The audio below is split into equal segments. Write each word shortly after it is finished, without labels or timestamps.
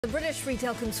The British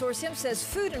Retail Consortium says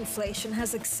food inflation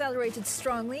has accelerated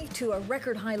strongly to a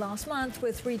record high last month,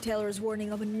 with retailers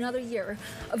warning of another year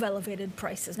of elevated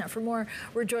prices. Now, for more,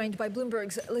 we're joined by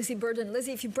Bloomberg's Lizzy Burden.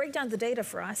 Lizzy, if you break down the data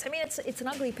for us, I mean, it's an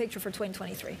ugly picture for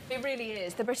 2023. It really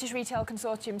is. The British Retail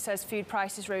Consortium says food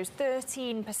prices rose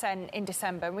 13% in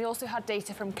December. And we also had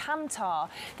data from Kantar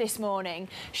this morning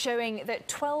showing that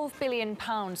 £12 billion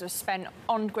was spent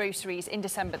on groceries in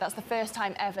December. That's the first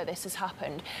time ever this has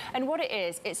happened. And what it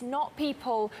is, it's not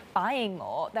people buying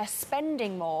more, they're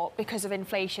spending more because of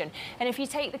inflation. And if you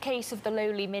take the case of the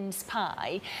lowly mince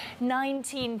pie,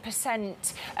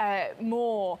 19%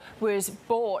 more was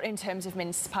bought in terms of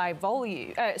mince pie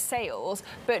sales,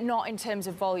 but not in terms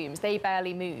of volumes. They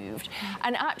barely moved.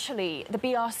 And actually, the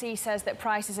BRC says that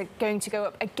prices are going to go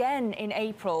up again in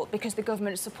April because the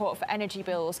government's support for energy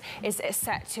bills is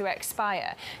set to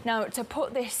expire. Now, to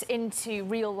put this into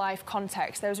real-life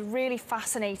context, there was a really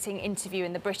fascinating interview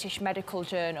in the British Medical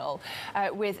Journal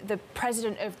with the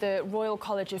president of the Royal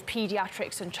College of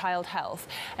Paediatrics and Child Health.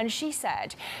 And she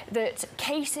said that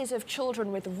cases of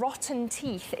children with rotten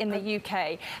teeth in the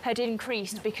UK had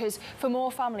increased because for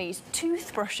more families,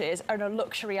 toothbrushes are a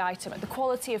luxury item. The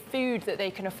quality of food that they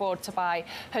can afford to buy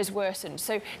has worsened.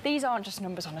 So these aren't just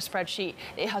numbers on a spreadsheet.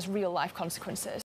 It has real-life consequences.